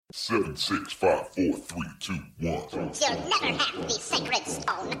7, 6, 5, 4, 3, 2, 1. You'll never have the sacred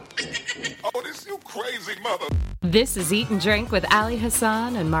stone. Oh, this you crazy mother. This is Eat and Drink with Ali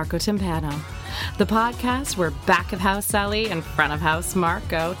Hassan and Marco Timpano, the podcast where back of house Sally and front of house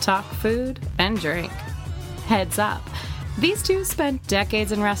Marco talk food and drink. Heads up, these two spent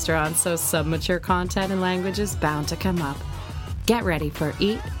decades in restaurants, so some mature content and language is bound to come up. Get ready for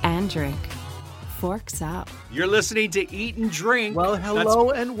Eat and Drink. Forks up. You're listening to Eat and Drink. Well, hello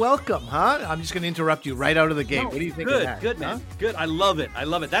and welcome, huh? I'm just going to interrupt you right out of the gate. What do you think of that? Good, man. Good. I love it.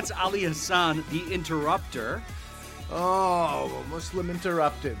 That's Ali Hassan, the interrupter. Oh, Muslim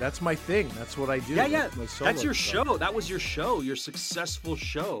interrupted. That's my thing. That's what I do. Yeah. That's your stuff. show. That was your show, your successful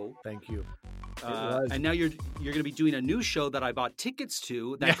show. Thank you. And now you're going to be doing a new show that I bought tickets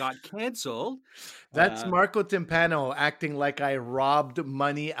to that got canceled. That's Marco Timpano acting like I robbed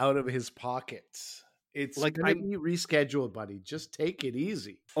money out of his pockets. It's like going to be rescheduled, buddy. Just take it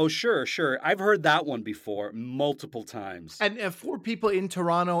easy. Oh, sure. I've heard that one before multiple times. And for people in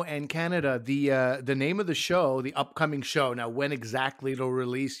Toronto and Canada, the name of the show, the upcoming show, now when exactly it'll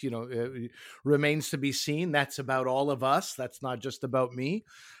release, remains to be seen. That's about all of us. That's not just about me.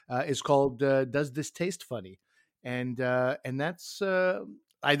 Is called Does This Taste Funny? And that's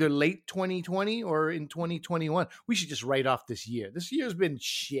either late 2020 or in 2021. We should just write off this year. This year's been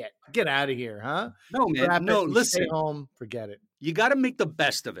shit. Get out of here, huh? No, man. No, listen. Stay home. Forget it. You got to make the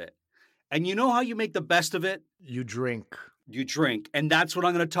best of it. And you know how you make the best of it? You drink. And that's what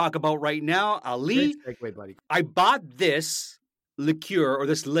I'm going to talk about right now. Ali, great segue, buddy. I bought this liqueur or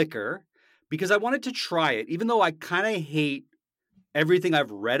this liquor because I wanted to try it, even though I kind of hate everything I've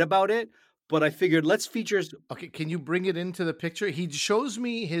read about it. But I figured let's feature. Okay, can you bring it into the picture? He shows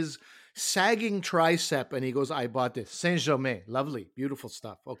me his sagging tricep and he goes, I bought this. Saint-Germain. Lovely, beautiful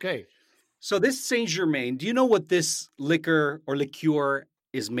stuff. Okay. So this Saint-Germain, do you know what this liquor or liqueur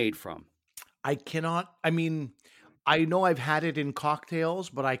is made from? I know I've had it in cocktails,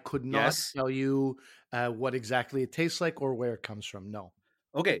 but I could not tell you what exactly it tastes like or where it comes from. No.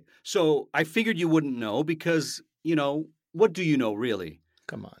 Okay, so I figured you wouldn't know because, what do you know really?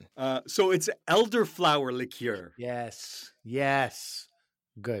 Come on. So it's elderflower liqueur. Yes.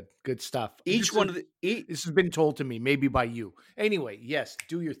 Good stuff. This has been told to me, maybe by you. Anyway, yes,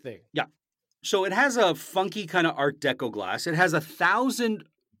 do your thing. Yeah. So it has a funky kind of Art Deco glass. It has 1,000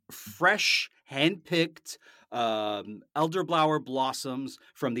 fresh, hand-picked elderflower blossoms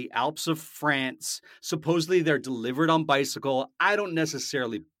from the Alps of France. Supposedly they're delivered on bicycle. I don't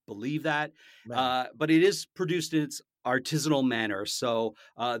necessarily believe that, but it is produced in its artisanal manner. So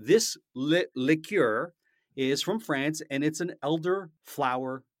this liqueur is from France, and it's an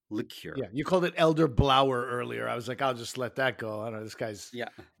elderflower liqueur. Yeah, you called it elderblower earlier. I was like, I'll just let that go. I don't know, this guy's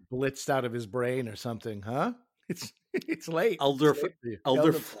blitzed out of his brain or something, huh? It's late.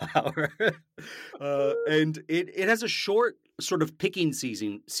 Elderflower. And it has a short sort of picking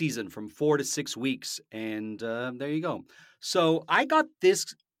season from 4 to 6 weeks. And there you go. So I got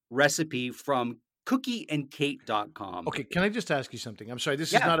this recipe from cookieandkate.com. Okay, can I just ask you something? I'm sorry,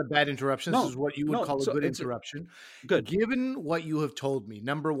 this is not a bad interruption. This is what you would call a good interruption. Good. Given what you have told me,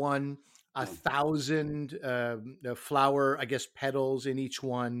 number one, 1,000 flower, I guess, petals in each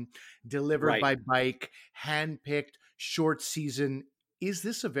one, delivered by bike, hand-picked, short season. Is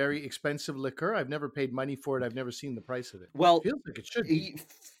this a very expensive liquor? I've never paid money for it. I've never seen the price of it. Well, it feels like it should be.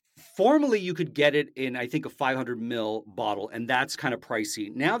 Formerly, you could get it in, I think, a 500 ml bottle, and that's kind of pricey.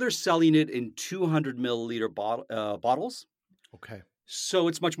 Now they're selling it in 200 milliliter bottles. Okay. So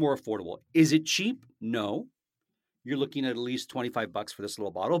it's much more affordable. Is it cheap? No. You're looking at least $25 for this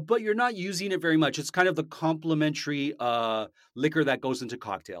little bottle, but you're not using it very much. It's kind of the complimentary liquor that goes into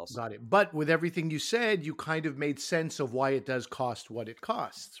cocktails. Got it. But with everything you said, you kind of made sense of why it does cost what it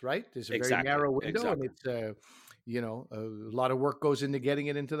costs, right? There's a very narrow window, and it's a lot of work goes into getting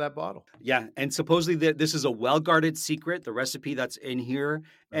it into that bottle. Yeah, and supposedly this is a well-guarded secret, the recipe that's in here.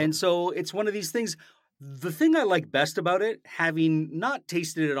 And so it's one of these things. The thing I like best about it, having not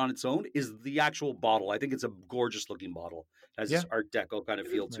tasted it on its own, is the actual bottle. I think it's a gorgeous-looking bottle. It has this Art Deco kind of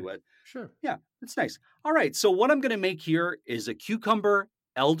feel to it. Sure. Yeah, it's nice. All right, so what I'm going to make here is a cucumber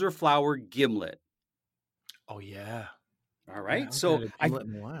elderflower gimlet. Oh, yeah. All right. Yeah, so in a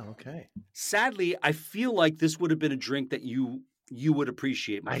while. Okay. Sadly, I feel like this would have been a drink that you would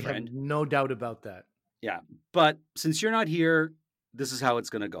appreciate, my friend. I have no doubt about that. Yeah. But since you're not here, this is how it's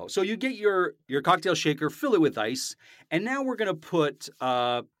going to go. So you get your cocktail shaker, fill it with ice, and now we're going to put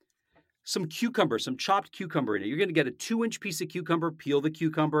some chopped cucumber in it. You're going to get a 2-inch piece of cucumber, peel the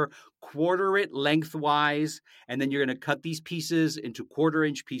cucumber, quarter it lengthwise, and then you're going to cut these pieces into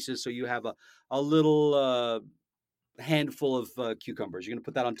 1/4-inch pieces so you have a little handful of cucumbers. You're going to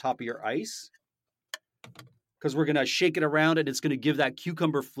put that on top of your ice because we're going to shake it around and it's going to give that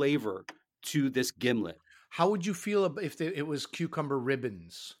cucumber flavor to this gimlet. How would you feel if it was cucumber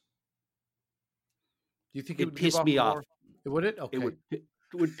ribbons? Do you think it would piss me off? Would it? Okay.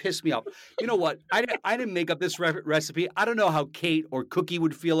 It would piss me off. You know what? I didn't make up this recipe. I don't know how Kate or Cookie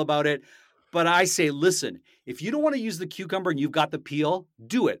would feel about it, but I say, listen, if you don't want to use the cucumber and you've got the peel,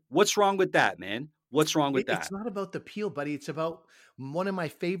 do it. What's wrong with that, man? What's wrong with that? It's not about the peel, buddy. It's about one of my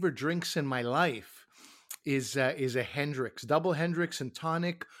favorite drinks in my life is a Hendrick's, double Hendrick's and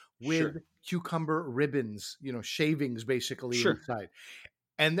tonic with cucumber ribbons, shavings basically inside.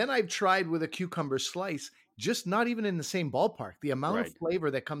 And then I've tried with a cucumber slice, just not even in the same ballpark. The amount of flavor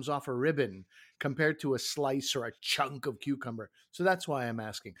that comes off a ribbon compared to a slice or a chunk of cucumber. So that's why I'm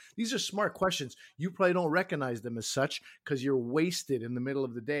asking. These are smart questions. You probably don't recognize them as such because you're wasted in the middle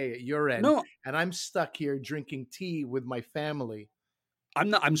of the day at your end. No. And I'm stuck here drinking tea with my family.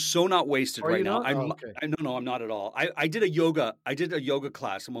 I'm so not wasted right now. Okay. No, I'm not at all. I did a yoga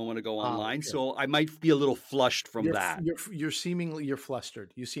class a moment ago online, okay. So I might be a little flushed from that. You're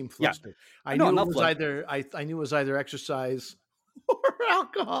flustered. You seem flustered. Yeah. I knew it was either exercise or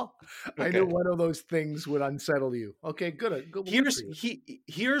alcohol. Okay. I knew one of those things would unsettle you. Okay, good.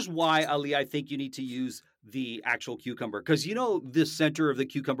 Here's why, Ali, I think you need to use the actual cucumber, because the center of the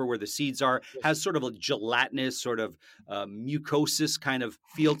cucumber where the seeds are has sort of a gelatinous, sort of mucosis kind of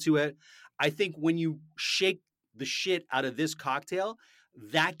feel to it. I think when you shake the shit out of this cocktail,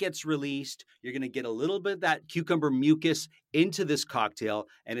 that gets released. You're going to get a little bit of that cucumber mucus into this cocktail,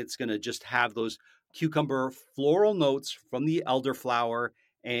 and it's going to just have those cucumber floral notes from the elderflower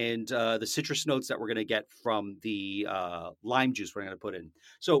and the citrus notes that we're going to get from the lime juice we're going to put in.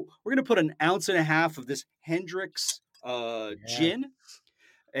 So we're going to put 1.5 ounces of this Hendrick's gin.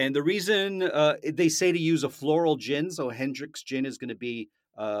 And the reason they say to use a floral gin, so Hendrick's gin is going to be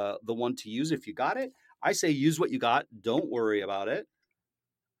the one to use if you got it. I say use what you got. Don't worry about it.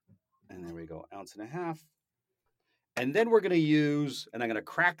 And there we go, 1.5 ounces. And then we're going to use, and I'm going to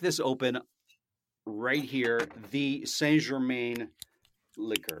crack this open right here, the Saint-Germain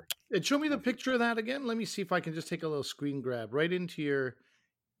liquor. And show me the picture of that again. Let me see if I can just take a little screen grab right into your.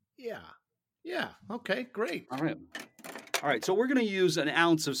 Yeah. Okay, great. All right. So we're going to use 1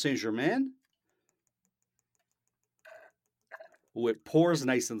 ounce of Saint-Germain. Oh, it pours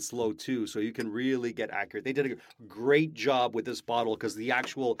nice and slow too, so you can really get accurate. They did a great job with this bottle because the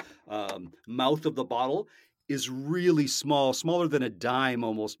actual mouth of the bottle is really small, smaller than a dime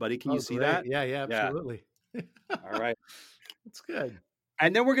almost, buddy. Can you see that? Yeah, absolutely. All right. That's good.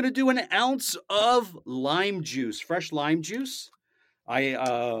 And then we're going to do 1 ounce of lime juice, fresh lime juice.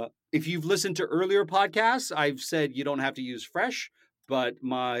 If you've listened to earlier podcasts, I've said you don't have to use fresh, but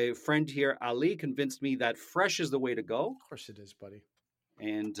my friend here, Ali, convinced me that fresh is the way to go. Of course it is, buddy.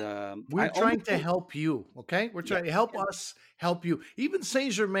 And we're trying to help you, okay? We're trying to help us help you. Even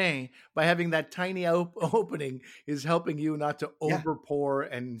Saint-Germain, by having that tiny opening, is helping you not to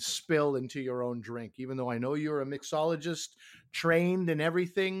overpour and spill into your own drink. Even though I know you're a mixologist, trained and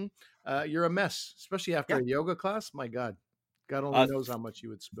everything, you're a mess, especially after a yoga class. My God. God only knows how much you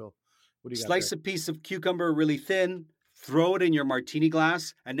would spill. What do you got? Slice a piece of cucumber really thin, throw it in your martini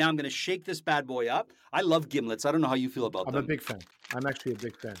glass, and now I'm going to shake this bad boy up. I love gimlets. I don't know how you feel about them. I'm a big fan. I'm actually a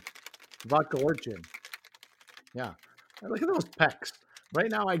big fan. Vodka or gin. Yeah. Look at those pecs.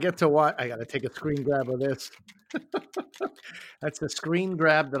 Right now I get to watch. I got to take a screen grab of this. That's a screen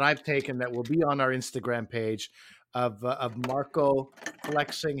grab that I've taken that will be on our Instagram page of Marco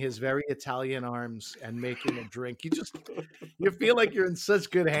flexing his very Italian arms and making a drink. You feel like you're in such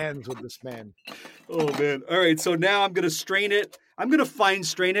good hands with this man. Oh man. All right. So now I'm going to strain it. I'm going to fine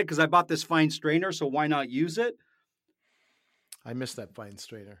strain it because I bought this fine strainer. So why not use it? I miss that fine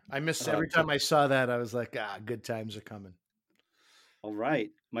strainer. Every time I saw that, I was like, good times are coming. All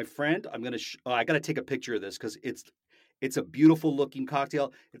right, my friend, I'm going to, I got to take a picture of this because it's a beautiful looking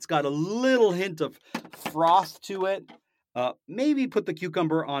cocktail. It's got a little hint of froth to it. Maybe put the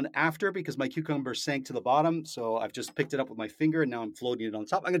cucumber on after because my cucumber sank to the bottom. So I've just picked it up with my finger and now I'm floating it on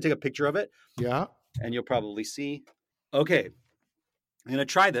top. I'm going to take a picture of it. Yeah. And you'll probably see. Okay. I'm going to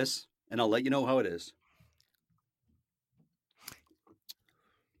try this and I'll let you know how it is.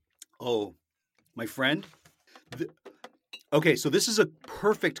 Oh, my friend. Okay, so this is a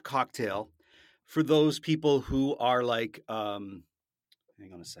perfect cocktail for those people who are like, hang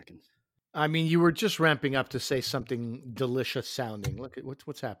on a second. I mean, you were just ramping up to say something delicious sounding. Look at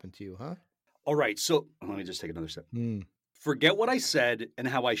what's happened to you, huh? All right, so let me just take another step. Forget what I said and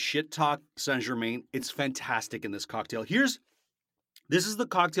how I shit talk Saint-Germain. It's fantastic in this cocktail. This is the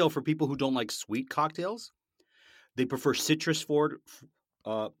cocktail for people who don't like sweet cocktails. They prefer citrus forward.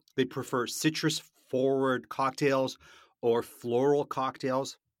 They prefer citrus forward cocktails or floral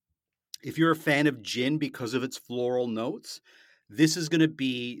cocktails. If you're a fan of gin because of its floral notes, this is going to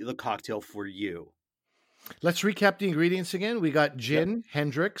be the cocktail for you. Let's recap the ingredients again. We got gin,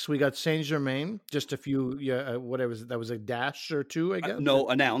 Hendrix. We got Saint Germain. Just a few. Whatever that was a dash or two, I guess. No,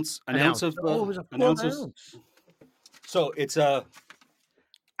 an ounce. An ounce of. It was a an full ounce. ounce. So it's a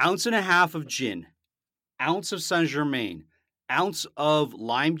ounce and a half of gin, ounce of Saint Germain, ounce of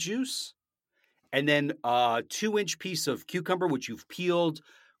lime juice, and then a 2-inch piece of cucumber, which you've peeled,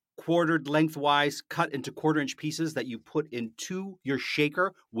 quartered lengthwise, cut into 1/4-inch pieces that you put into your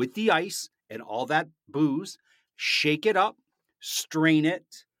shaker with the ice and all that booze. Shake it up, strain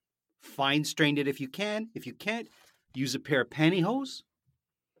it, fine strain it if you can. If you can't, use a pair of pantyhose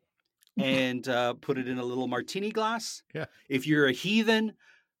and put it in a little martini glass. Yeah. If you're a heathen,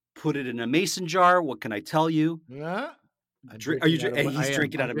 put it in a mason jar. What can I tell you? Yeah. He's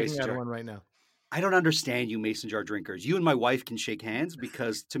drinking out of a mason jar One right now. I don't understand you mason jar drinkers. You and my wife can shake hands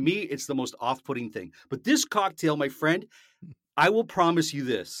because to me, it's the most off-putting thing. But this cocktail, my friend, I will promise you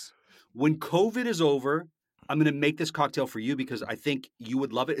this. When COVID is over, I'm going to make this cocktail for you because I think you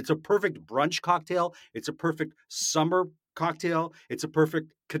would love it. It's a perfect brunch cocktail. It's a perfect summer cocktail. It's a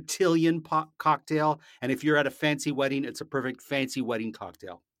perfect cotillion cocktail. And if you're at a fancy wedding, it's a perfect fancy wedding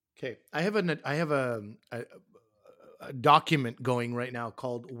cocktail. Okay. I have a document going right now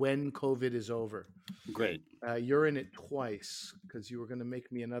called When COVID is Over. Great. You're in it twice because you were going to make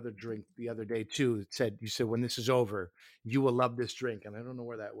me another drink the other day too. You said when this is over, you will love this drink, and I don't know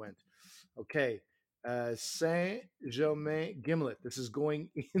where that went. Okay, Saint Germain Gimlet. This is going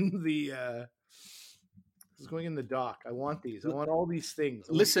in the. This is going in the dock. I want these. I want all these things.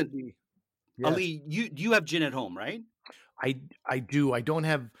 Listen, yes. Ali, you have gin at home, right? I do. I don't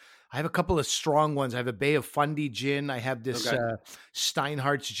have. I have a couple of strong ones. I have a Bay of Fundy gin. I have this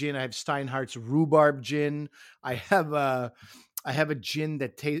Steinhardt's gin. I have Steinhardt's rhubarb gin. I have a gin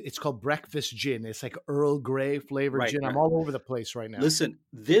that it's called breakfast gin. It's like Earl Grey flavored gin. I'm all over the place right now. Listen,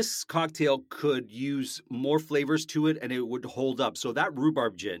 this cocktail could use more flavors to it and it would hold up. So that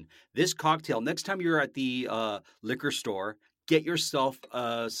rhubarb gin, this cocktail, next time you're at the liquor store, get yourself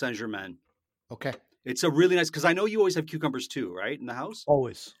Saint Germain. Okay. It's a really nice, because I know you always have cucumbers too, right, in the house?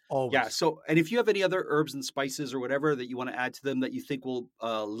 Always. Yeah, so, and if you have any other herbs and spices or whatever that you want to add to them that you think will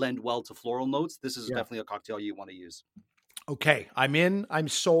lend well to floral notes, this is definitely a cocktail you want to use. Okay, I'm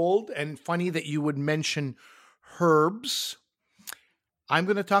sold, and funny that you would mention herbs. I'm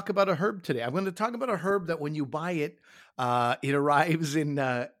going to talk about a herb today. I'm going to talk about a herb that when you buy it, it arrives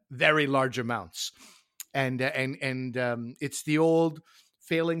in very large amounts. And it's the old...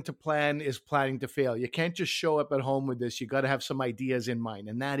 failing to plan is planning to fail. You can't just show up at home with this. You got to have some ideas in mind,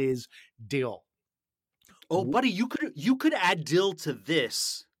 and that is dill. Oh, buddy, you could add dill to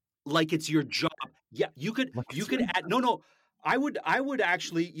this like it's your job. Yeah, you could add. No. I would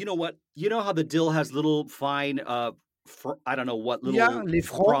actually. You know what? You know how the dill has little fine. I don't know what little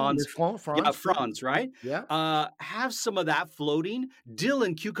fronds. Yeah, fronds, right? Yeah. Have some of that floating. Dill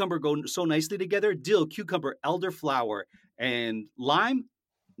and cucumber go so nicely together. Dill, cucumber, elderflower, and lime.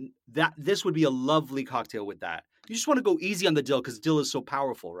 This would be a lovely cocktail with that. You just want to go easy on the dill because dill is so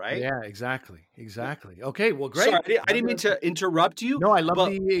powerful, right? Yeah, exactly. Okay, well, great. Sorry, I didn't mean to interrupt you. No, I love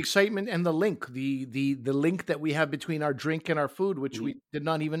the excitement and the link, the link that we have between our drink and our food, which we did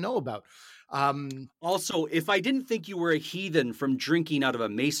not even know about. Also, if I didn't think you were a heathen from drinking out of a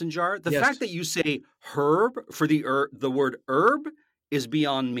mason jar, the fact that you say herb for the word herb is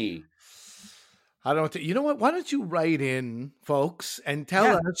beyond me. I don't. You know what? Why don't you write in, folks, and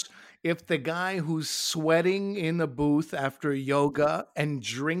tell us if the guy who's sweating in the booth after yoga and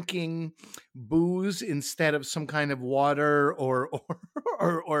drinking booze instead of some kind of water or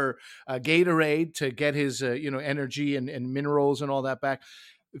Gatorade to get his energy and minerals and all that back,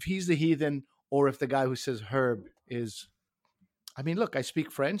 if he's the heathen or if the guy who says herb is. I mean, look, I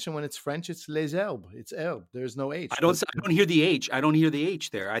speak French, and when it's French, it's les herbes. It's herb. There's no H. I don't hear the H. I don't hear the H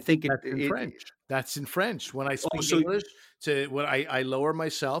there. I think that's in French. That's in French. When I speak English, I lower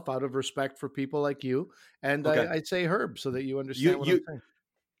myself out of respect for people like you, and I say herb so that you understand what I'm saying.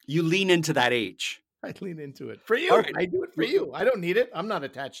 You lean into that H. I lean into it. For you. Right. I do it for you. I don't need it. I'm not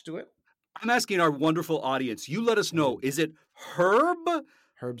attached to it. I'm asking our wonderful audience. You let us know. Is it herb?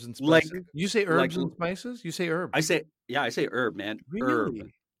 Herbs and spices. You say herbs and spices? You say herb. I say herb, man. Really? Herb.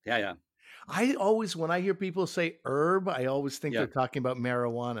 Yeah. I always, when I hear people say herb, I always think they're talking about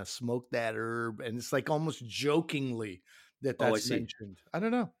marijuana. Smoke that herb, and it's like almost jokingly that's mentioned. I don't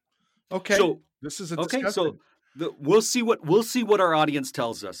know. Okay, so this is a discussion. So we'll see what our audience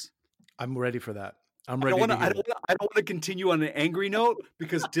tells us. I'm ready for that. I'm I ready don't to want to. hear I it. don't. Wanna, I don't want to continue on an angry note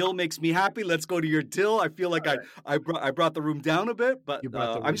because dill makes me happy. Let's go to your dill. I feel like I brought the room down a bit, but You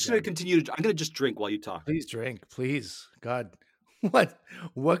brought the I'm room just going to down. continue. I'm going to just drink while you talk. Please drink, please. God,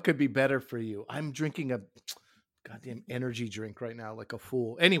 what could be better for you? I'm drinking a goddamn energy drink right now, like a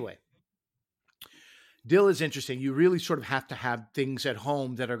fool. Anyway, dill is interesting. You really sort of have to have things at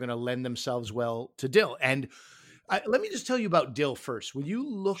home that are going to lend themselves well to dill. And let me just tell you about dill first. When you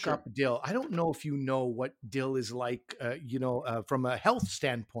look Sure. up dill, I don't know if you know what dill is like, from a health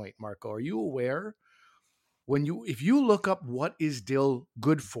standpoint, Marco. Are you aware? If you look up what is dill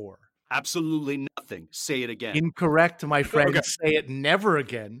good for? Absolutely nothing. Say it again. Incorrect, my friend. Okay. Say it never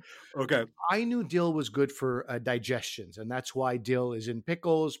again. Okay. I knew dill was good for digestions, and that's why dill is in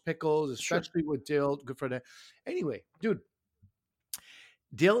pickles, especially with dill, good for that. Anyway, dude,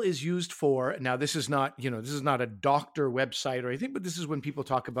 dill is used for, now this is not a doctor website or anything, but this is when people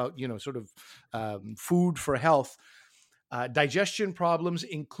talk about, sort of food for health, digestion problems,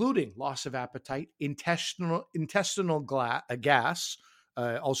 including loss of appetite, intestinal gas,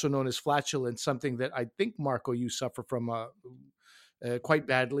 also known as flatulence, something that I think, Marco, you suffer from quite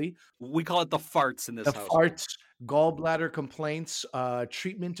badly. We call it the farts in this The house. farts, gallbladder complaints,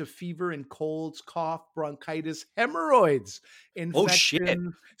 treatment of fever and colds, cough, bronchitis, hemorrhoids,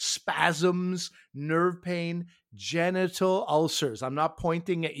 infections, spasms, nerve pain, genital ulcers. I'm not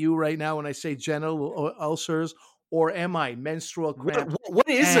pointing at you right now when I say genital ulcers, or am I? Menstrual cramps. What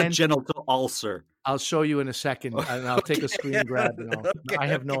is a genital ulcer? I'll show you in a second, and I'll take a screen grab. I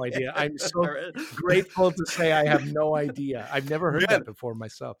have no idea. I'm so grateful to say I have no idea. I've never heard that before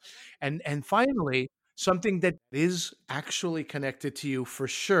myself. And finally, something that is actually connected to you for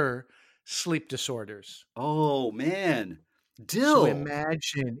sure: sleep disorders. Oh man, dill. So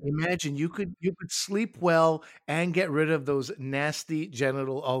imagine you could sleep well and get rid of those nasty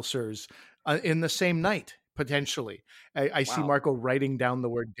genital ulcers in the same night. Potentially. I see Marco writing down the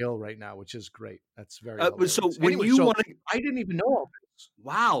word dill right now, which is great. That's very so when you want to, I didn't even know all this.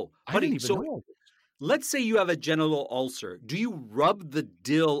 Wow. I didn't even know all this. Let's say you have a genital ulcer. Do you rub the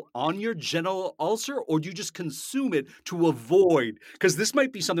dill on your genital ulcer, or do you just consume it to avoid? Because this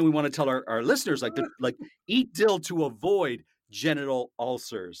might be something we want to tell our listeners, like eat dill to avoid genital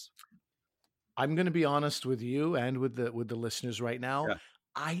ulcers. I'm going to be honest with you and with the listeners right now. Yeah.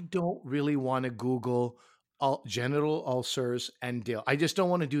 I don't really want to Google genital ulcers and dill. I just don't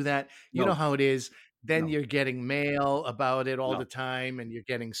want to do that. You know how it is. Then you're getting mail about it all the time, and you're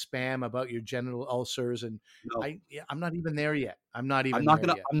getting spam about your genital ulcers. And I'm not even there yet. I'm not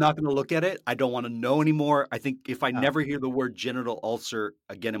gonna look at it. I don't want to know anymore. I think if I never hear the word genital ulcer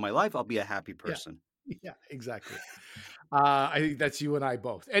again in my life, I'll be a happy person. Yeah, exactly. I think that's you and I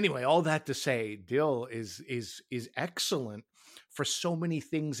both. Anyway, all that to say, dill is excellent for so many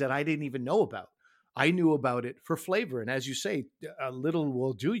things that I didn't even know about. I knew about it for flavor. And as you say, a little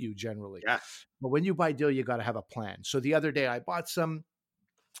will do you generally. Yeah. But when you buy dill, you got to have a plan. So the other day I bought some,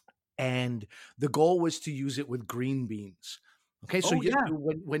 and the goal was to use it with green beans. Okay. So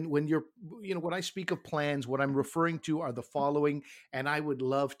when you're, when I speak of plans, what I'm referring to are the following, and I would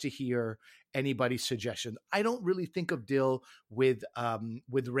love to hear anybody's suggestions. I don't really think of dill with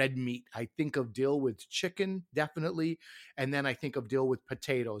red meat. I think of dill with chicken, definitely. And then I think of dill with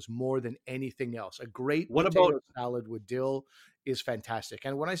potatoes more than anything else. A great potato salad with dill is fantastic.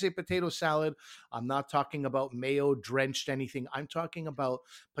 And when I say potato salad, I'm not talking about mayo drenched anything. I'm talking about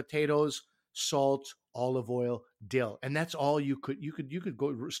potatoes, salt, olive oil, dill. And that's all you could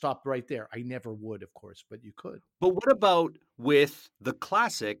go stop right there. I never would, of course, but you could. But what about with the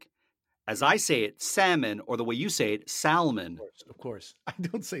classic, as I say it, salmon, or the way you say it, salmon? Of course. I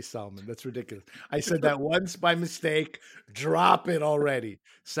don't say salmon. That's ridiculous. I said that once by mistake. Drop it already.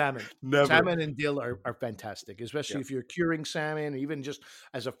 Salmon. Never. Salmon and dill are fantastic, especially if you're curing salmon, even just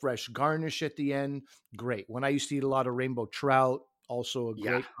as a fresh garnish at the end. Great. When I used to eat a lot of rainbow trout, also a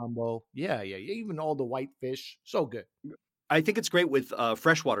great combo. Yeah. Even all the white fish. So good. I think it's great with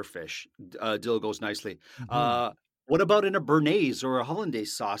freshwater fish. Dill goes nicely. Mm-hmm. What about in a béarnaise or a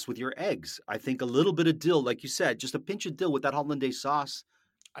hollandaise sauce with your eggs? I think a little bit of dill, like you said, just a pinch of dill with that hollandaise sauce.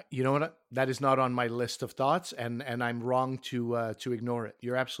 You know what? That is not on my list of thoughts, and I'm wrong to ignore it.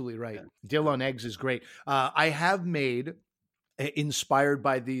 You're absolutely right. Yeah. Dill on eggs is great. I have made, inspired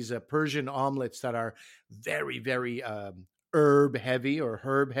by these Persian omelets that are very, very herb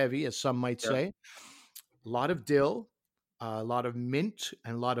heavy, as some might say. A lot of dill, a lot of mint,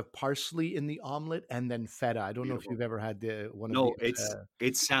 and a lot of parsley in the omelet, and then feta. I don't know if you've ever had one of these. No,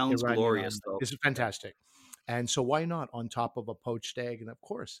 it sounds glorious, though. This is fantastic. And so why not on top of a poached egg? And of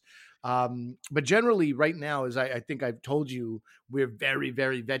course, but generally right now, as I think I've told you, we're very,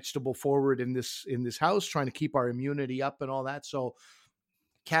 very vegetable forward in this house, trying to keep our immunity up and all that. So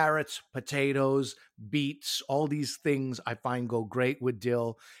carrots, potatoes, beets, all these things I find go great with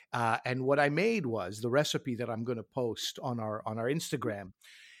dill. And what I made was the recipe that I'm going to post on our Instagram.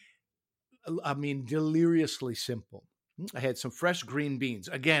 I mean, deliriously simple. I had some fresh green beans.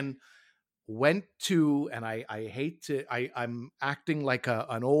 Again, went to, and I hate to, I'm acting like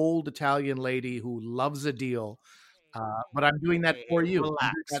an old Italian lady who loves a deal, but I'm doing that for you.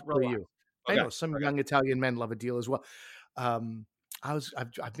 I'm doing that for you. I know some young Italian men love a deal as well.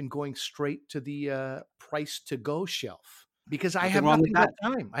 I've been going straight to the price to go shelf because I have nothing but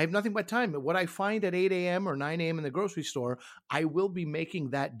time. I have nothing but time. What I find at 8 a.m. or 9 a.m. in the grocery store, I will be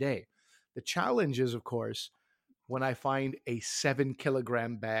making that day. The challenge is, of course, when I find a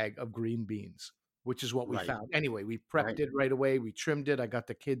 7-kilogram bag of green beans, which is what we found. Anyway, we prepped it right away. We trimmed it. I got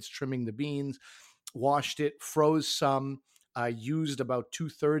the kids trimming the beans, washed it, froze some, used about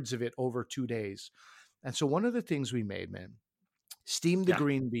 2/3 of it over 2 days. And so one of the things we made, man, steamed the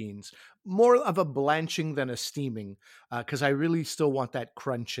green beans, more of a blanching than a steaming, because I really still want that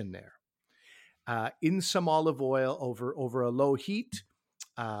crunch in there. In some olive oil over a low heat,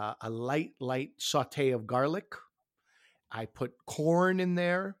 a light saute of garlic. I put corn in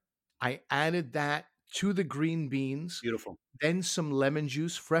there. I added that to the green beans. Beautiful. Then some lemon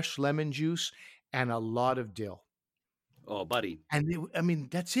juice, fresh lemon juice, and a lot of dill. Oh, buddy. And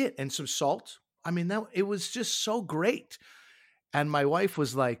that's it. And some salt. I mean, it was just so great. And my wife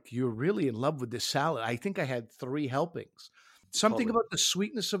was like, "You're really in love with this salad." I think I had 3 helpings. Something about the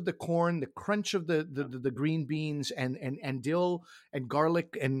sweetness of the corn, the crunch of the green beans, and dill and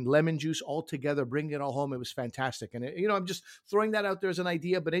garlic and lemon juice all together, bringing it all home. It was fantastic. And I'm just throwing that out there as an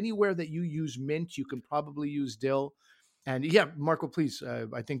idea. But anywhere that you use mint, you can probably use dill. And yeah, Marco, please.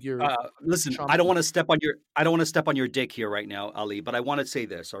 I think you're. Listen, I don't want to step on your dick here right now, Ali. But I want to say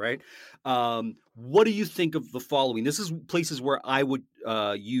this. All right. What do you think of the following? This is places where I would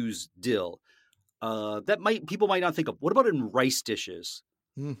use dill. People might not think of. What about in rice dishes?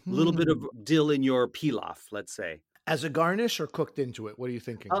 A little bit of dill in your pilaf, let's say, as a garnish or cooked into it. What are you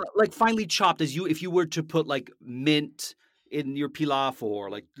thinking? Like finely chopped, if you were to put like mint in your pilaf or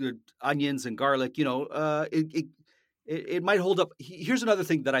like onions and garlic. It might hold up. Here's another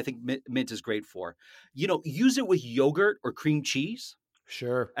thing that I think mint is great for. Use it with yogurt or cream cheese.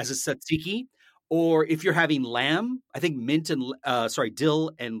 Sure. As a tzatziki. Or if you're having lamb, I think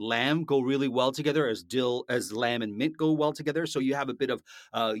dill and lamb go really well together, as lamb and mint go well together. So you have a bit of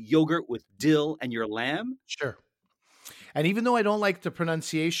yogurt with dill and your lamb. Sure. And even though I don't like the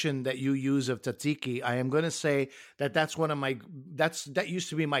pronunciation that you use of tzatziki, I am going to say that's one of that used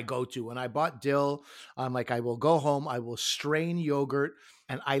to be my go-to. When I bought dill, I'm like, I will go home, I will strain yogurt,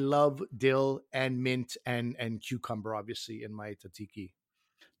 and I love dill and mint and cucumber, obviously, in my tzatziki.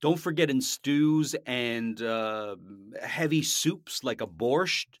 Don't forget in stews and heavy soups like a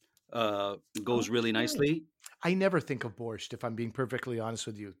borscht goes really nicely. I never think of borscht, if I'm being perfectly honest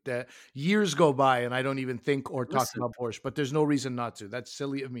with you. The years go by and I don't even think or talk about borscht, but there's no reason not to. That's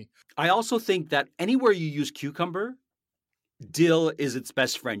silly of me. I also think that anywhere you use cucumber, dill is its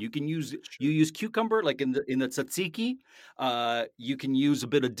best friend. You use cucumber like in the tzatziki. You can use a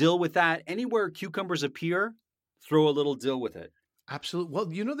bit of dill with that. Anywhere cucumbers appear, throw a little dill with it. Absolutely. Well,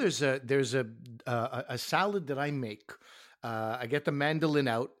 there's a salad that I make. I get the mandolin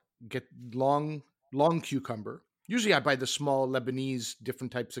out, get long cucumber. Usually I buy the small Lebanese,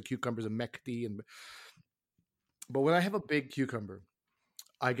 different types of cucumbers, a mekti. But when I have a big cucumber,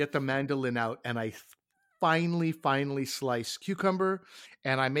 I get the mandolin out and I finely slice cucumber,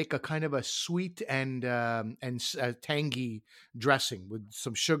 and I make a kind of a sweet and tangy dressing with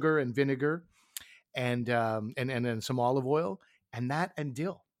some sugar and vinegar and then some olive oil. And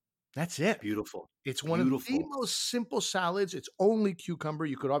dill. That's it. Beautiful. It's one of the most simple salads. It's only cucumber.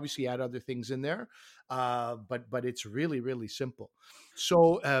 You could obviously add other things in there, but it's really, really simple.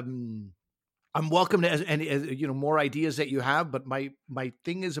 So I'm welcome to any more ideas that you have. But my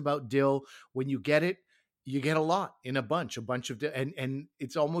thing is about dill. When you get it, you get a lot in a bunch of dill, and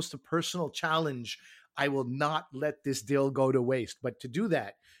it's almost a personal challenge. I will not let this dill go to waste. But to do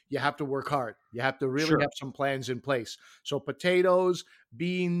that, you have to work hard. You have to really have some plans in place. So potatoes,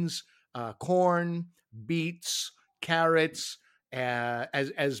 beans, corn, beets, carrots,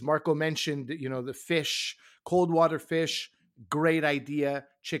 as Marco mentioned, the fish, cold water fish, great idea.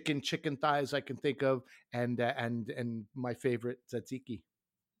 Chicken thighs I can think of, and my favorite, tzatziki.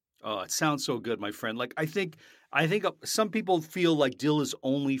 Oh, it sounds so good, my friend. Like I think some people feel like dill is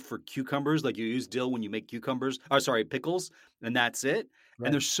only for cucumbers. Like you use dill when you make pickles, and that's it. And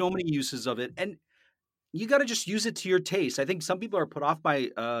Right. there's so many uses of it, and you got to just use it to your taste. I think some people are put off by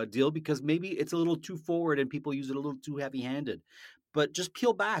dill because maybe it's a little too forward and people use it a little too heavy-handed. But just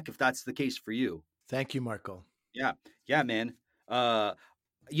peel back if that's the case for you. Thank you, Marco. Yeah, yeah, man. Another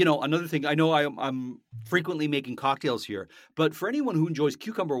thing, I know I'm frequently making cocktails here, but for anyone who enjoys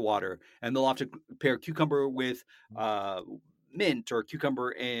cucumber water, and they'll have to pair cucumber with mint or cucumber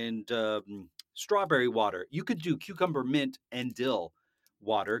and strawberry water, you could do cucumber, mint, and dill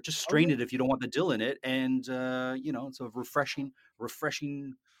water. Just strain it if you don't want the dill in it, and it's a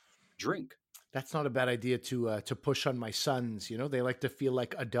refreshing drink. That's not a bad idea to push on my sons. They like to feel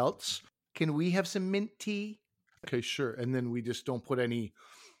like adults. Can we have some mint tea? Okay, sure. And then we just don't put any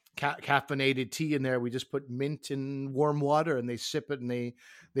caffeinated tea in there. We just put mint in warm water, and they sip it, and they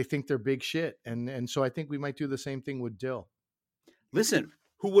think they're big shit. And so I think we might do the same thing with dill. Listen,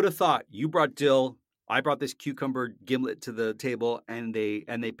 who would have thought? You brought dill, I brought this cucumber gimlet to the table, and they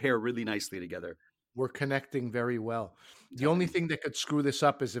pair really nicely together. We're connecting very well. The only thing that could screw this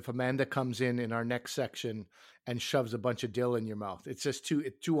up is if Amanda comes in our next section and shoves a bunch of dill in your mouth. It's just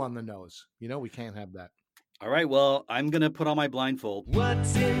too on the nose. We can't have that. All right, well, I'm going to put on my blindfold.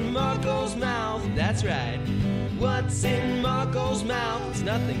 What's in Marco's mouth? That's right. What's in Marco's mouth? It's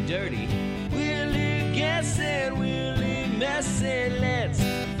nothing dirty. We'll guessing, we'll messing. Let's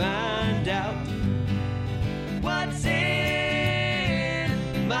find out. What's in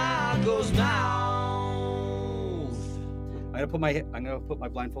Marco's mouth? I'm gonna put my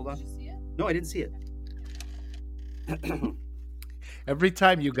blindfold on. Did you see it? No, I didn't see it. Every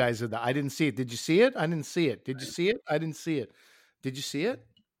time you guys are there, I didn't see it. Did you see it? I didn't see it. Did you see it? I didn't see it. Did you see it?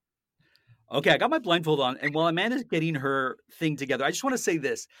 Okay, I got my blindfold on, and while Amanda's getting her thing together, I just want to say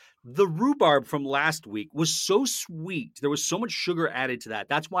this. The rhubarb from last week was so sweet. There was so much sugar added to that.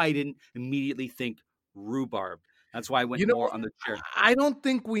 That's why I didn't immediately think rhubarb. That's why I went more on the chair. I don't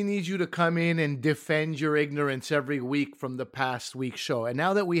think we need you to come in and defend your ignorance every week from the past week's show. And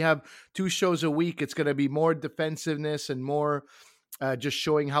now that we have 2 shows a week, it's going to be more defensiveness and more just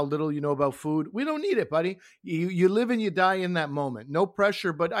showing how little you know about food. We don't need it, buddy. You live and you die in that moment. No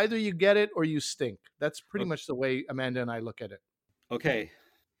pressure, but either you get it or you stink. That's pretty much the way Amanda and I look at it. Okay.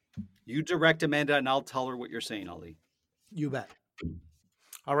 You direct Amanda, and I'll tell her what you're saying, Ali. You bet.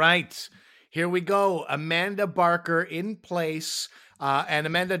 All right. Here we go. Amanda Barker in place. And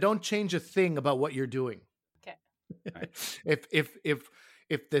Amanda, don't change a thing about what you're doing. Okay.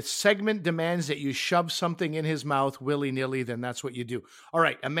 If the segment demands that you shove something in his mouth willy-nilly, then that's what you do. All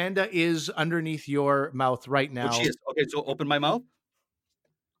right. Amanda is underneath your mouth right now. Oh, she is. Okay, so open my mouth.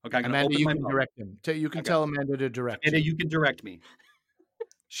 Okay, I'm Amanda, open you my can mouth. direct him. You can tell Amanda to direct. Amanda, you can direct me.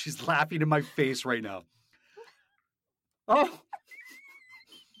 She's laughing in my face right now. Oh.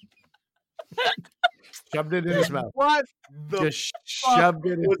 Shoved it in his mouth. What the Just shoved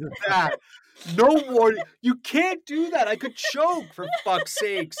it in was his mouth. that? No more. You can't do that. I could choke, for fuck's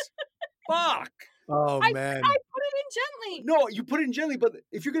sakes. Fuck. Oh, I man. put it in gently. No, you put it in gently, but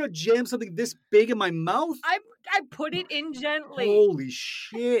if you're going to jam something this big in my mouth, I put it in gently. holy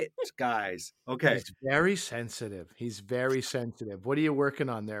shit, guys. Okay. He's very sensitive. He's very sensitive. What are you working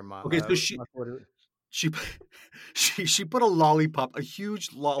on there, Mom? Okay, so she put a lollipop, a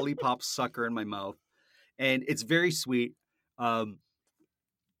huge lollipop sucker in my mouth, and it's very sweet. I'm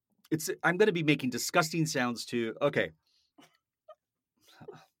going to be making disgusting sounds too. Okay.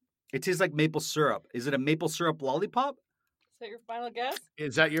 It tastes like maple syrup. Is it a maple syrup lollipop? Is that your final guess?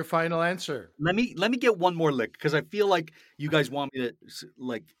 Is that your final answer? Let me get one more lick because I feel like you guys want me to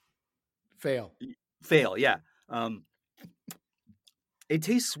Fail. fail. Yeah. It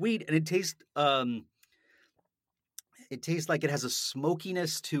tastes sweet, and it tastes like it has a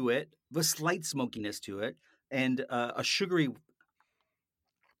smokiness to it, a slight smokiness to it, and a sugary.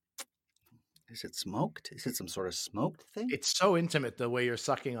 Is it smoked? Is it some sort of smoked thing? It's so intimate the way you're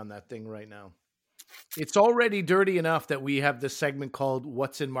sucking on that thing right now. It's already dirty enough that we have this segment called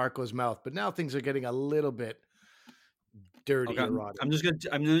 "What's in Marco's Mouth," but now things are getting a little bit dirty. Okay, erotic. I'm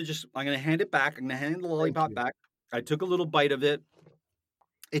gonna hand it back. I'm gonna hand the lollipop back. I took a little bite of it.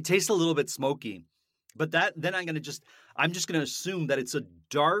 It tastes a little bit smoky, but then I'm just gonna assume that it's a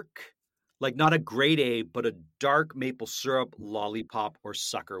dark, like not a grade A, but a dark maple syrup lollipop or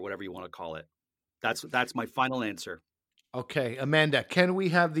sucker, whatever you want to call it. That's my final answer. Okay, Amanda, can we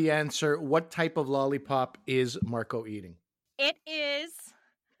have the answer? What type of lollipop is Marco eating? It is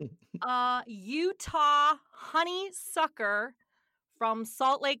Utah honeysucker from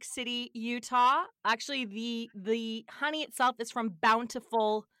Salt Lake City, Utah. Actually, the honey itself is from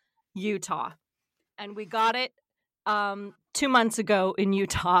Bountiful Utah. And we got it 2 months ago in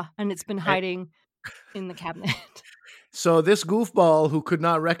Utah, and it's been hiding in the cabinet. So this goofball who could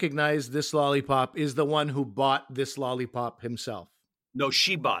not recognize this lollipop is the one who bought this lollipop himself. No,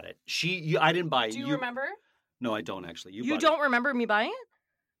 she bought it. I didn't buy it. Do you remember? No, I don't actually. You bought don't it. remember me buying it?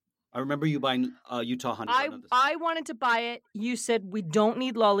 I remember you buying Utah honey. I wanted to buy it. You said we don't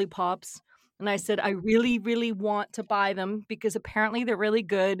need lollipops. And I said, I really, really want to buy them because apparently they're really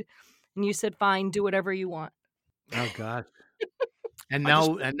good. And you said, fine, do whatever you want. Oh God! And now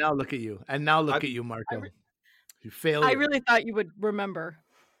look at you. And now look at you, Marco. You failed. I really thought you would remember.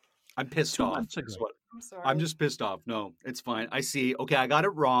 I'm pissed 2 off. months ago. I'm sorry. I'm just pissed off. No, it's fine. I see. Okay, I got it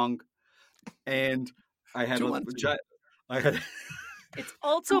wrong, and I had 2 months ago. It's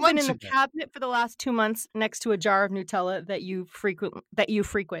also 2 been months in the ago. cabinet for the last 2 months next to a jar of Nutella that you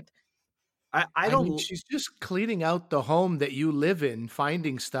frequent. I don't. mean, she's just cleaning out the home that you live in,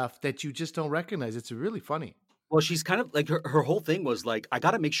 finding stuff that you just don't recognize. It's really funny. Well, she's kind of like her whole thing was like, I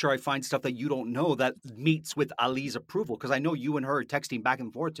got to make sure I find stuff that you don't know that meets with Ali's approval because I know you and her are texting back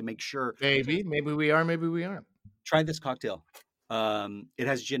and forth to make sure. Maybe we are, maybe we aren't. Try this cocktail. It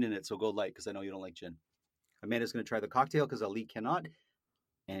has gin in it, so go light because I know you don't like gin. Amanda's going to try the cocktail because Ali cannot,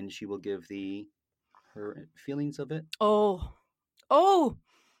 and she will give her feelings of it. Oh,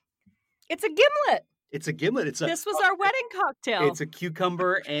 it's a gimlet. It's a gimlet. This was our wedding cocktail. It's a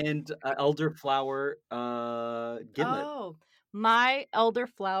cucumber and elderflower gimlet. Oh, my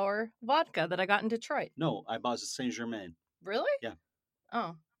elderflower vodka that I got in Detroit. No, I bought Saint Germain. Really? Yeah.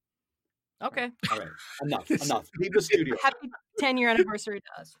 Oh. Okay. All right, enough. Leave the studio. Happy 10-year anniversary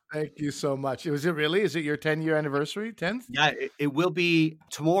to us. Thank you so much. Was it really? Is it your 10-year anniversary? 10th? Yeah, it will be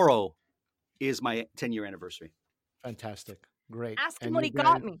tomorrow. Is my 10-year anniversary. Fantastic. Great. Ask him And what you he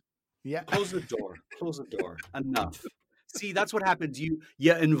got guys- me. Yeah. Close the door. Close the door. Enough. See, that's what happens. You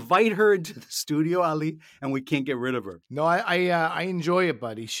invite her into the studio, Ali, and we can't get rid of her. No, I enjoy it,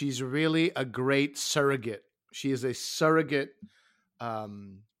 buddy. She's really a great surrogate. She is a surrogate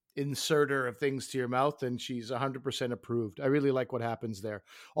inserter of things to your mouth, and she's 100% approved. I really like what happens there.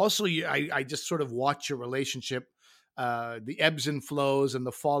 Also, I just sort of watch your relationship, the ebbs and flows and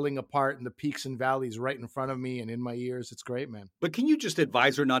the falling apart and the peaks and valleys right in front of me and in my ears. It's great, man. But can you just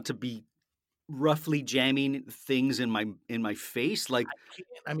advise her not to be roughly jamming things in my face? Like,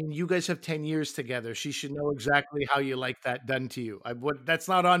 I mean, you guys have 10 years together. She should know exactly how you like that done to you. That's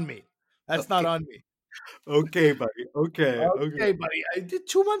not on me. That's not on me. okay, buddy. Okay, buddy. I did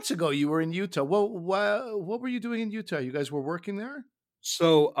 2 months ago. You were in Utah. Well, what were you doing in Utah? You guys were working there?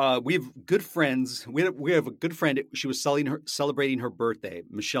 So we have good friends. We have a good friend. She was celebrating her birthday.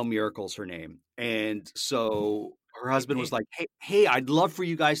 Michelle Miracle's her name, and so her husband was like, "Hey, I'd love for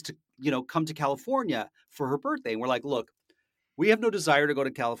you guys to come to California for her birthday." And we're like, "Look, we have no desire to go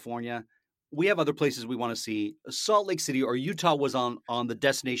to California. We have other places we want to see. Salt Lake City or Utah was on the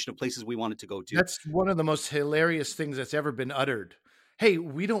destination of places we wanted to go to." That's one of the most hilarious things that's ever been uttered. Hey,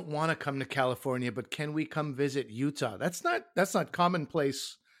 we don't want to come to California, but can we come visit Utah? That's not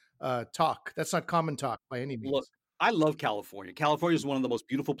commonplace talk. That's not common talk by any means. Look, I love California. California is one of the most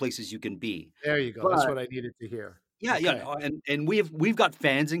beautiful places you can be. There you go. That's what I needed to hear. Yeah, Okay. yeah, and we've got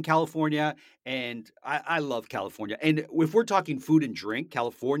fans in California, and I love California. And if we're talking food and drink,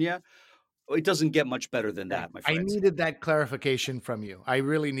 California, it doesn't get much better than that, my I friends. needed that clarification from you. I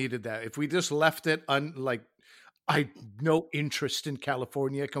really needed that. If we just left it I no interest in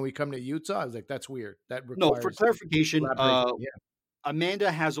California. Can we come to Utah? I was like, that's weird. That No, requires for clarification, elaboration. Yeah.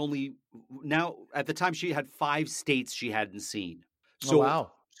 Amanda has only now at the time she had 5 states she hadn't seen. Oh,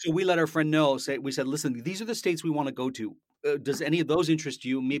 wow. So we let our friend know. We said, listen, these are the states we want to go to. Does any of those interest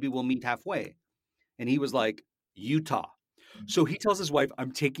you? Maybe we'll meet halfway. And he was like, Utah. So he tells his wife,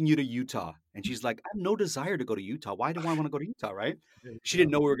 I'm taking you to Utah. And she's like, I have no desire to go to Utah. Why do I want to go to Utah, right? She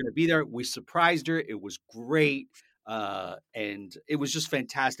didn't know we were going to be there. We surprised her. It was great. And it was just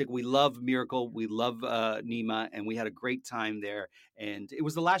fantastic. We love Miracle. We love Nima. And we had a great time there. And it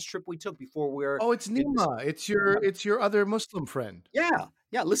was the last trip we took before we're... Oh, it's Nima. It's your other Muslim friend. Yeah.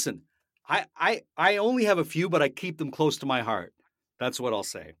 Yeah. Listen, I only have a few, but I keep them close to my heart. That's what I'll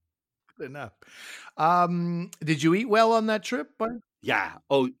say. Good enough. Did you eat well on that trip, bud? Yeah.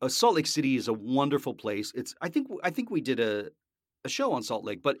 Oh, Salt Lake City is a wonderful place. I think we did a show on Salt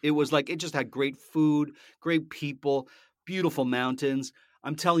Lake, but it was like, it just had great food, great people, beautiful mountains.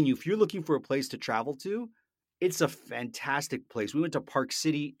 I'm telling you, if you're looking for a place to travel to, it's a fantastic place. We went to Park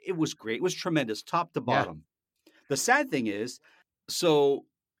City. It was great. It was tremendous, top to bottom. Yeah. The sad thing is, so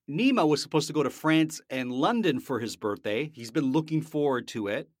Nima was supposed to go to France and London for his birthday. He's been looking forward to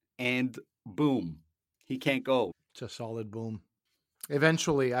it. And boom, he can't go. It's a solid boom.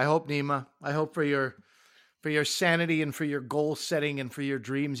 Eventually, I hope, Nima. I hope for your sanity and for your goal setting and for your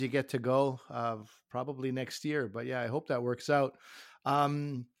dreams, you get to go probably next year. But yeah, I hope that works out.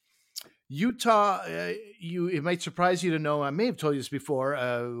 Utah, it might surprise you to know, I may have told you this before,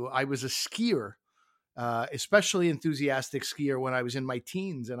 I was a skier, especially enthusiastic skier when I was in my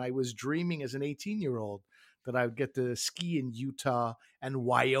teens, and I was dreaming as an 18-year-old that I would get to ski in Utah and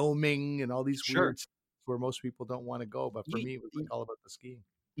Wyoming and all these weird spots where most people don't want to go. But for me, it was like all about the skiing.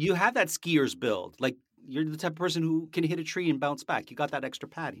 You have that skier's build. Like, you're the type of person who can hit a tree and bounce back. You got that extra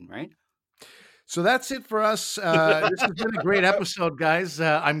padding, right? So that's it for us. This has been a great episode, guys.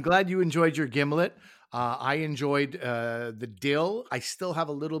 I'm glad you enjoyed your gimlet. I enjoyed the dill. I still have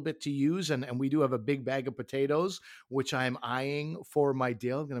a little bit to use, and we do have a big bag of potatoes, which I'm eyeing for my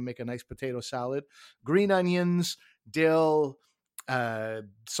dill. I'm going to make a nice potato salad. Green onions, dill,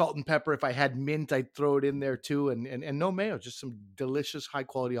 salt and pepper. If I had mint, I'd throw it in there too. And no mayo, just some delicious,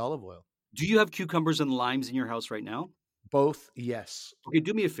 high-quality olive oil. Do you have cucumbers and limes in your house right now? Both, yes. Okay,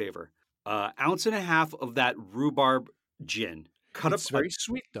 do me a favor. Ounce and a half of that rhubarb gin. It's very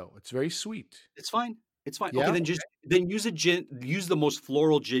sweet, though. It's very sweet. It's fine. It's fine. Yeah? Okay, then use a gin. Use the most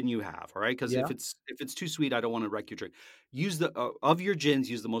floral gin you have. All right, because Yeah. if it's too sweet, I don't want to wreck your drink. Use the of your gins.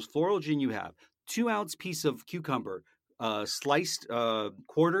 Use the most floral gin you have. 2-ounce piece of cucumber, sliced,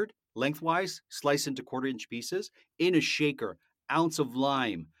 quartered lengthwise, slice into 1/4-inch pieces in a shaker. Ounce of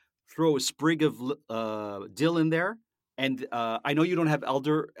lime. Throw a sprig of dill in there. And I know you don't have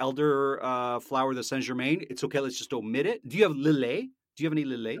elder flower de Saint Germain. It's okay. Let's just omit it. Do you have Lillet? Do you have any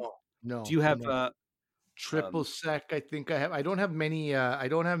Lillet? No. Do you have triple sec? I think I have. I don't have many.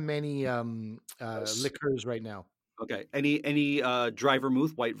 Liquors right now. Okay. Any dry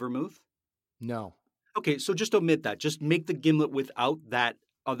vermouth, white vermouth? No. Okay, so just omit that. Just make the gimlet without that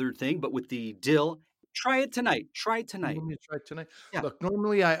other thing, but with the dill. Try it tonight. Let me try it tonight. Yeah. Look,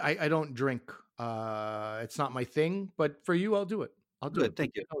 normally I don't drink. It's not my thing, but for you, I'll do it. I'll do Good, it.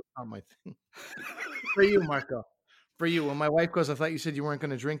 thank you. No, it's not my thing. For you, Marco. For you. When my wife goes, I thought you said you weren't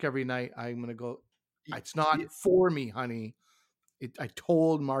going to drink every night. I'm going to go. It's not for me, honey. I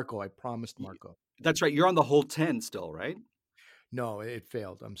told Marco. I promised Marco. That's right. You're on the whole 10 still, right? No, it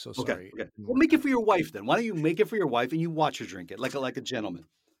failed. I'm so sorry. Okay. Well, make it for your wife then. Why don't you make it for your wife and you watch her drink it like a gentleman?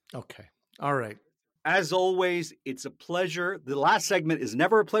 Okay. All right. As always, it's a pleasure. The last segment is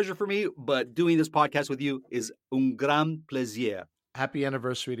never a pleasure for me, but doing this podcast with you is un gran plaisir. Happy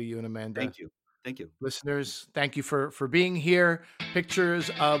anniversary to you and Amanda. Thank you. Thank you. Listeners, thank you for being here.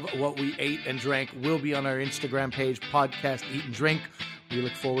 Pictures of what we ate and drank will be on our Instagram page, Podcast Eat and Drink. We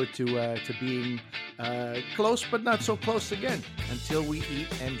look forward to being close, but not so close again until we eat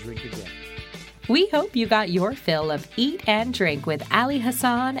and drink again. We hope you got your fill of Eat and Drink with Ali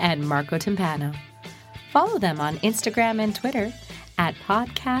Hassan and Marco Timpano. Follow them on Instagram and Twitter at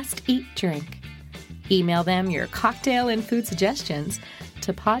Podcast Eat Drink. Email them your cocktail and food suggestions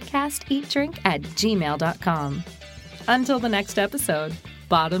to podcasteatdrink@gmail.com. Until the next episode,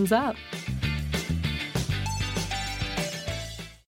 bottoms up.